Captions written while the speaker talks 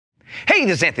Hey,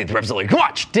 this is Anthony the Revzilla. Come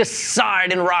watch,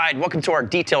 decide, and ride. Welcome to our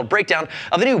detailed breakdown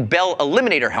of the new Bell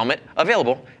Eliminator helmet,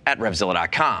 available at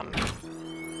revzilla.com.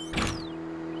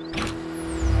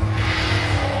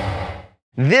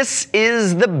 This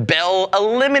is the Bell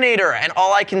Eliminator, and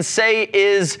all I can say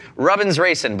is rubbin's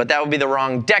racing, but that would be the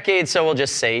wrong decade, so we'll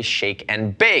just say shake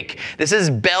and bake. This is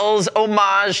Bell's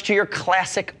homage to your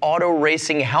classic auto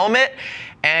racing helmet.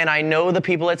 And I know the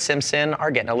people at Simpson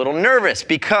are getting a little nervous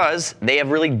because they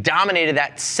have really dominated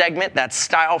that segment, that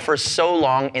style for so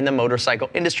long in the motorcycle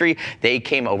industry. They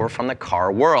came over from the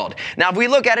car world. Now, if we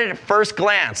look at it at first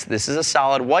glance, this is a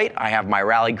solid white. I have my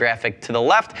rally graphic to the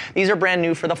left. These are brand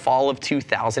new for the fall of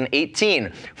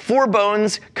 2018. 4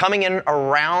 bones coming in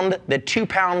around the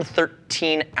 2-pound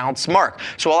 13-ounce mark.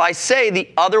 So while I say the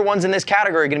other ones in this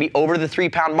category are going to be over the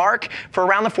 3-pound mark, for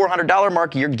around the $400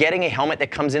 mark, you're getting a helmet that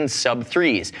comes in sub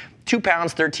 3s. 2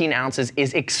 pounds, 13 ounces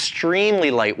is extremely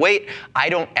lightweight. I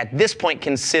don't, at this point,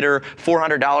 consider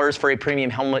 $400 for a premium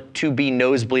helmet to be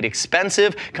nosebleed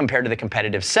expensive compared to the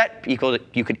competitive set. You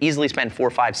could easily spend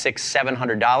 $400, $500,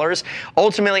 $600, $700.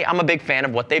 Ultimately, I'm a big fan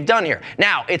of what they've done here.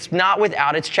 Now, it's not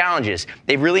without its challenges.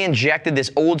 They've really injected this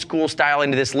old school style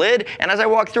into this lid, and as I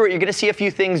walk through it, you're gonna see a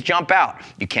few things jump out.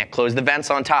 You can't close the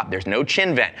vents on top. There's no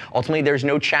chin vent. Ultimately, there's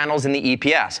no channels in the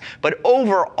EPS. But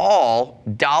overall,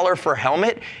 dollar for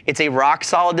helmet, it's a rock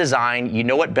solid design. You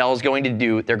know what Bell's going to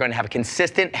do. They're going to have a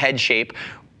consistent head shape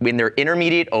in their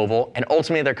intermediate oval, and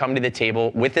ultimately they're coming to the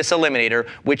table with this Eliminator,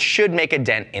 which should make a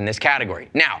dent in this category.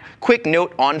 Now, quick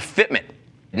note on fitment.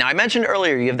 Now, I mentioned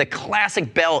earlier, you have the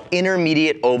classic Bell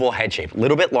intermediate oval head shape, a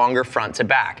little bit longer front to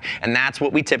back, and that's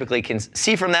what we typically can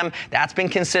see from them. That's been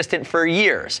consistent for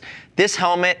years. This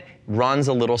helmet runs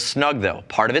a little snug though.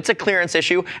 Part of it's a clearance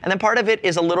issue, and then part of it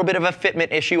is a little bit of a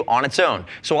fitment issue on its own.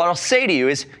 So what I'll say to you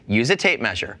is use a tape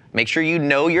measure. Make sure you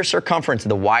know your circumference,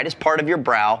 the widest part of your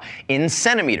brow, in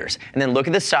centimeters. And then look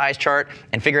at the size chart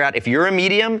and figure out if you're a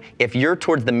medium, if you're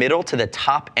towards the middle to the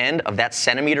top end of that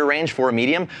centimeter range for a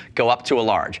medium, go up to a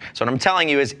large. So what I'm telling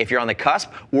you is if you're on the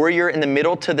cusp or you're in the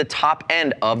middle to the top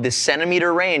end of the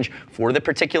centimeter range for the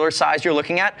particular size you're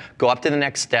looking at, go up to the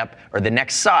next step or the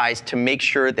next size to make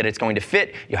sure that it's going to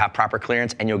fit, you'll have proper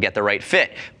clearance, and you'll get the right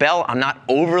fit. Bell, I'm not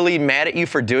overly mad at you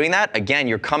for doing that. Again,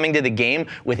 you're coming to the game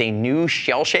with a new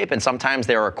shell shape, and sometimes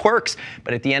there are quirks,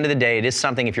 but at the end of the day, it is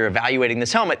something, if you're evaluating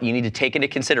this helmet, you need to take into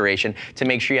consideration to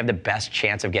make sure you have the best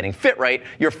chance of getting fit right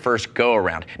your first go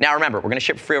around. Now remember, we're gonna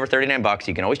ship for free over 39 bucks.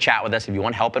 You can always chat with us if you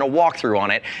want help in a walkthrough on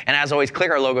it. And as always,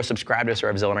 click our logo, subscribe to us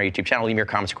or Revzilla on our YouTube channel, leave me your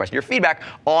comments, your questions, your feedback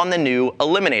on the new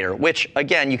Eliminator, which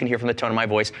again, you can hear from the tone of my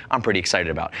voice, I'm pretty excited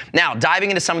about. Now,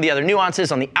 diving into some of the other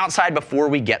nuances on the outside before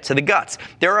we get to the guts.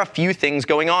 There are a few things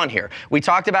going on here. We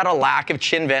talked about a lack of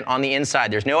chin vent on the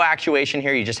inside. There's no actuation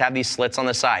here. You just have these slits on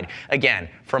the side. Again,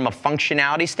 from a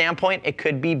functionality standpoint, it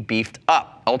could be beefed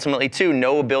up. Ultimately, too,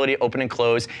 no ability to open and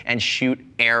close and shoot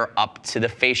air up to the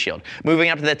face shield. Moving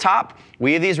up to the top,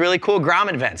 we have these really cool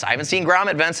grommet vents. I haven't seen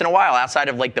grommet vents in a while outside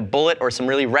of like the Bullet or some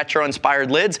really retro-inspired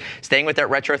lids. Staying with that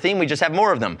retro theme, we just have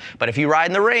more of them. But if you ride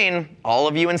in the rain, all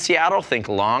of you in Seattle, think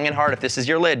long and hard if this is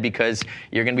your lid, because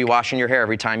you're going to be washing your hair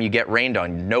every time you get rained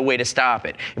on. No way to stop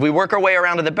it. If we work our way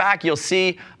around to the back, you'll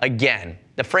see, again,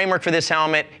 the framework for this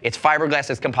helmet, it's fiberglass,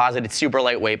 it's composite, it's super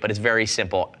lightweight, but it's very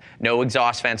simple. No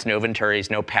exhaust vents, no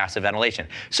venturis, no passive ventilation.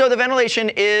 So the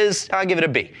ventilation is, I'll give it a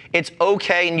B. It's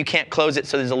okay, and you can't close it,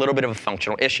 so there's a little bit of a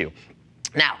functional issue.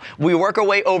 Now, we work our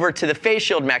way over to the face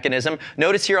shield mechanism.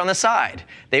 Notice here on the side,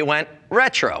 they went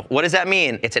retro. What does that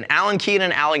mean? It's an Allen key and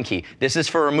an Allen key. This is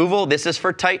for removal, this is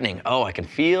for tightening. Oh, I can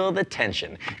feel the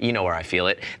tension. You know where I feel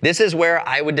it. This is where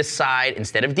I would decide,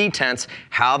 instead of detense,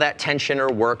 how that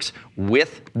tensioner works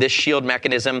with this shield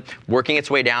mechanism, working its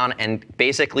way down and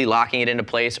basically locking it into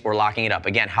place or locking it up.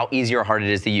 Again, how easy or hard it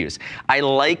is to use. I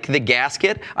like the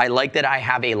gasket. I like that I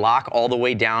have a lock all the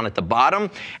way down at the bottom.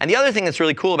 And the other thing that's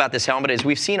really cool about this helmet is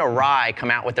we've seen Arai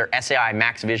come out with their SAI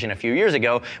Max Vision a few years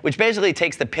ago, which basically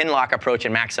takes the pin lock approach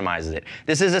and maximizes it.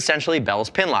 This is essentially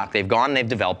Bell's pin lock. They've gone and they've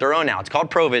developed their own now. It's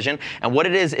called ProVision, and what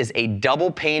it is a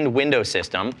double paned window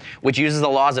system, which uses the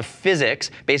laws of physics,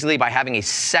 basically by having a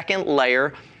second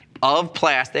layer of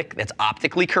plastic that's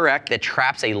optically correct, that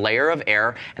traps a layer of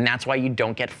air, and that's why you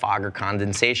don't get fog or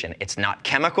condensation. It's not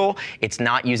chemical, it's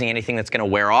not using anything that's gonna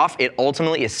wear off. It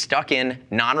ultimately is stuck in,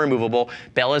 non-removable.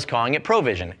 Bell is calling it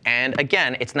ProVision. And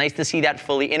again, it's nice to see that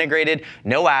fully integrated,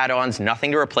 no add-ons,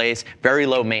 nothing to replace, very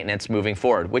low maintenance moving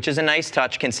forward, which is a nice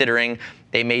touch considering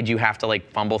they made you have to like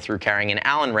fumble through carrying an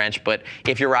Allen wrench. But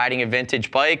if you're riding a vintage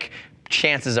bike,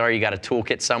 chances are you got a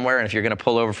toolkit somewhere, and if you're gonna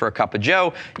pull over for a cup of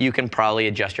joe, you can probably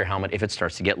adjust your helmet if it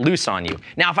starts to get loose on you.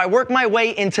 Now, if I work my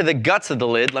way into the guts of the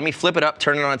lid, let me flip it up,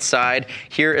 turn it on its side.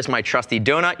 Here is my trusty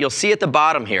donut. You'll see at the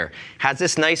bottom here, has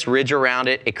this nice ridge around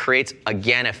it. It creates,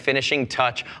 again, a finishing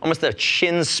touch, almost a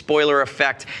chin spoiler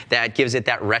effect that gives it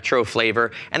that retro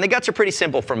flavor. And the guts are pretty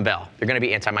simple from Bell. They're gonna be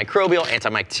antimicrobial,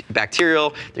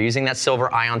 antibacterial. They're using that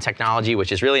silver ion technology,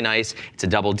 which is really nice. It's a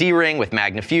double D ring with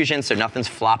magnifusion, so nothing's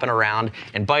flopping around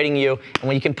and biting you. And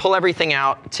when you can pull everything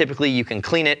out, typically you can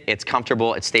clean it, it's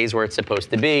comfortable, it stays where it's supposed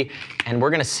to be. And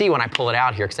we're gonna see when I pull it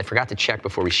out here, because I forgot to check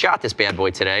before we shot this bad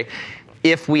boy today,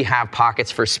 if we have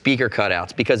pockets for speaker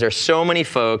cutouts, because there's so many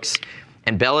folks,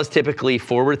 and Bell is typically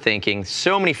forward thinking,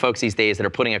 so many folks these days that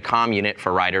are putting a comm unit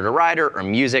for rider to rider or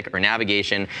music or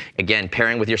navigation, again,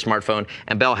 pairing with your smartphone,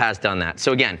 and Bell has done that.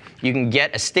 So again, you can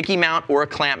get a sticky mount or a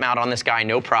clamp mount on this guy,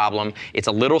 no problem. It's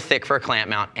a little thick for a clamp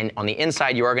mount, and on the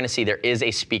inside you are gonna see there is a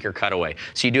speaker cutaway.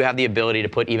 So you do have the ability to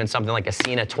put even something like a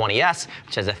Sino 20S,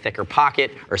 which has a thicker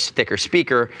pocket or thicker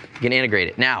speaker, you can integrate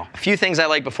it. Now, a few things I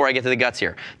like before I get to the guts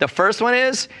here. The first one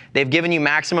is, they've given you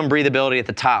maximum breathability at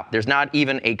the top. There's not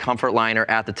even a comfort liner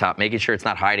at the top, making sure it's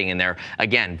not hiding in there.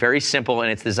 Again, very simple in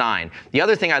its design. The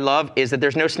other thing I love is that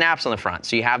there's no snaps on the front.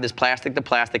 So you have this plastic to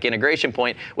plastic integration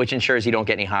point, which ensures you don't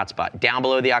get any hot spot. Down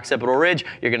below the occipital ridge,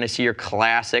 you're gonna see your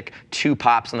classic 2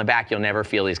 pops on the back. You'll never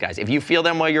feel these guys. If you feel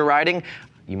them while you're riding,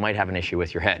 you might have an issue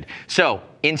with your head. So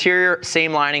interior,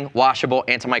 same lining, washable,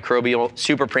 antimicrobial,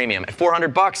 super premium. At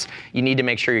 400 bucks, you need to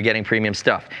make sure you're getting premium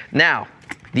stuff. Now,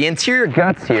 the interior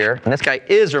guts here, and this guy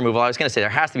is removable. I was gonna say there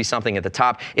has to be something at the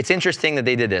top. It's interesting that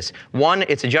they did this. 1,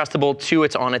 it's adjustable. 2,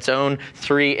 it's on its own.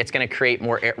 3, it's gonna create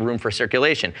more room for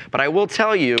circulation. But I will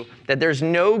tell you that there's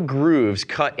no grooves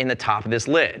cut in the top of this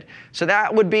lid. So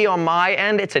that would be on my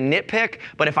end, it's a nitpick,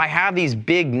 but if I have these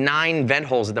big 9 vent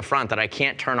holes at the front that I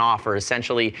can't turn off or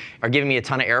essentially are giving me a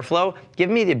ton of airflow, give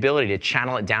me the ability to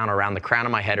channel it down around the crown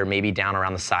of my head or maybe down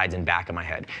around the sides and back of my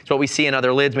head. It's what we see in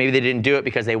other lids. Maybe they didn't do it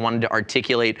because they wanted to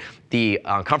articulate the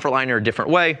comfort liner a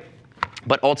different way,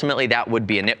 but ultimately that would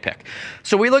be a nitpick.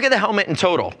 So we look at the helmet in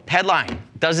total. Headline,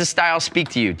 does this style speak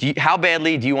to you? How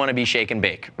badly do you want to be shake and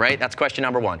bake, right? That's question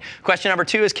number 1. Question number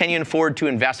 2 is, can you afford to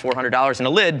invest $400 in a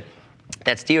lid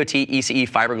that's DOT, ECE,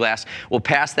 fiberglass, will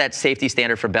pass that safety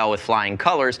standard for Bell with flying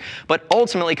colors, but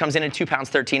ultimately comes in at 2 pounds,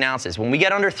 13 ounces. When we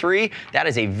get under 3, that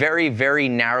is a very, very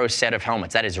narrow set of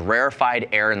helmets. That is rarefied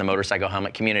air in the motorcycle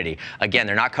helmet community. Again,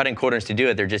 they're not cutting corners to do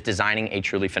it. They're just designing a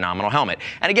truly phenomenal helmet.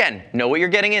 And again, know what you're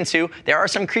getting into. There are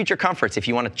some creature comforts if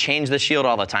you want to change the shield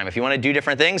all the time. If you want to do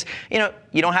different things, you know,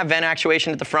 you don't have vent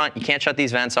actuation at the front. You can't shut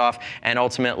these vents off. And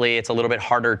ultimately, it's a little bit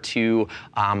harder to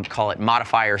call it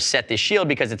modify or set this shield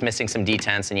because it's missing some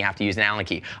detents and you have to use an Allen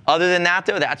key. Other than that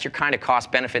though, that's your kind of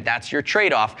cost benefit, that's your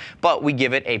trade-off, but we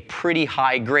give it a pretty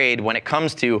high grade when it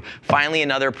comes to finally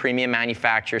another premium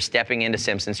manufacturer stepping into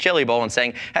Simpson's Chili Bowl and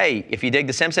saying, hey, if you dig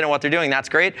the Simpson and what they're doing, that's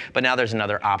great, but now there's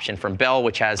another option from Bell,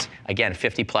 which has, again,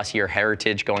 50+ year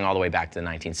heritage going all the way back to the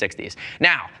 1960s.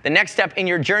 Now, the next step in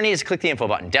your journey is click the info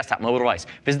button, desktop, mobile device,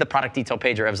 visit the product detail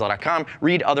page at revsela.com,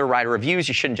 read other rider reviews.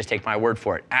 You shouldn't just take my word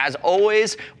for it. As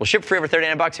always, we'll ship free over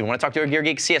 39 bucks. If you want to talk to a gear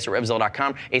geek, see us at revsela.com,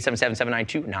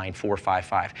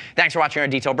 877-792-9455. Thanks for watching our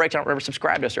detailed breakdown. Remember,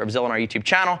 subscribe to us at Revsela on our YouTube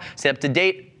channel. Stay up to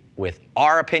date with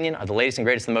our opinion of the latest and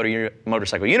greatest in the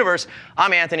motorcycle universe.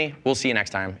 I'm Anthony. We'll see you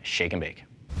next time. Shake and bake.